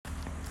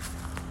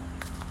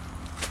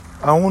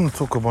I want to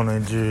talk about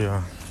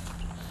Nigeria.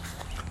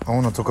 I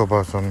want to talk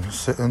about some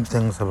certain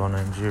things about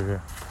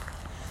Nigeria.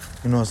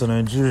 As a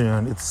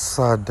Nigerian, it's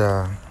sad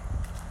that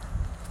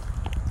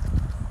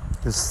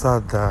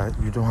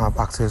you don't have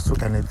access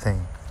to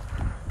anything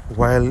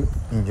while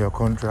in your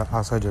country,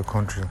 outside your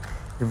country,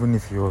 even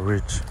if you're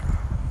rich.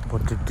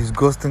 But the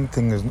disgusting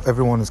thing is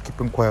everyone is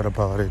keeping quiet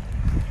about it,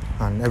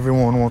 and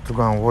everyone wants to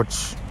go and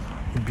watch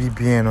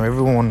BBN, or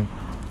everyone.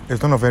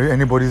 It's none of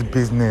anybody's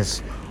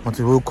business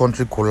until the whole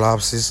country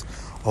collapses,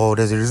 or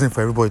there's a reason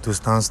for everybody to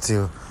stand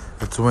still.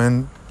 It's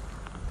when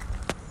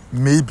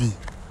maybe,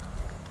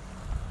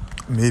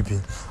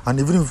 and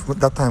even if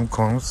that time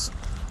comes,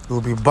 it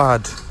will be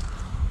bad.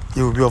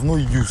 It will be of no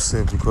use,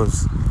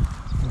 because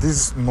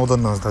these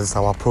northerners, that is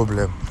our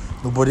problem.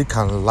 Nobody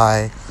can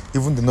lie.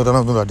 Even the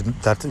northerners know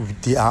that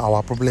they are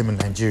our problem in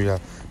Nigeria.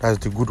 That is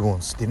the good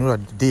ones. They know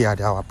that they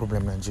are our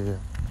problem in Nigeria.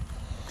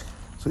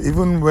 So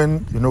even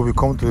when, we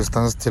come to a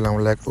standstill and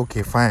we're like,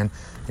 okay, fine,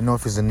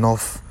 enough is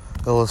enough,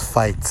 let us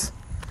fight.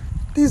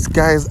 These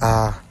guys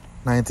are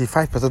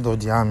 95% of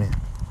the army,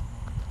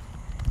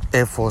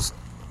 Air Force,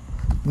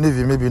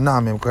 Navy, maybe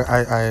now, because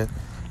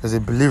there's a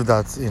belief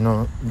that,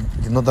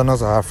 the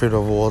northerners are afraid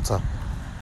of water.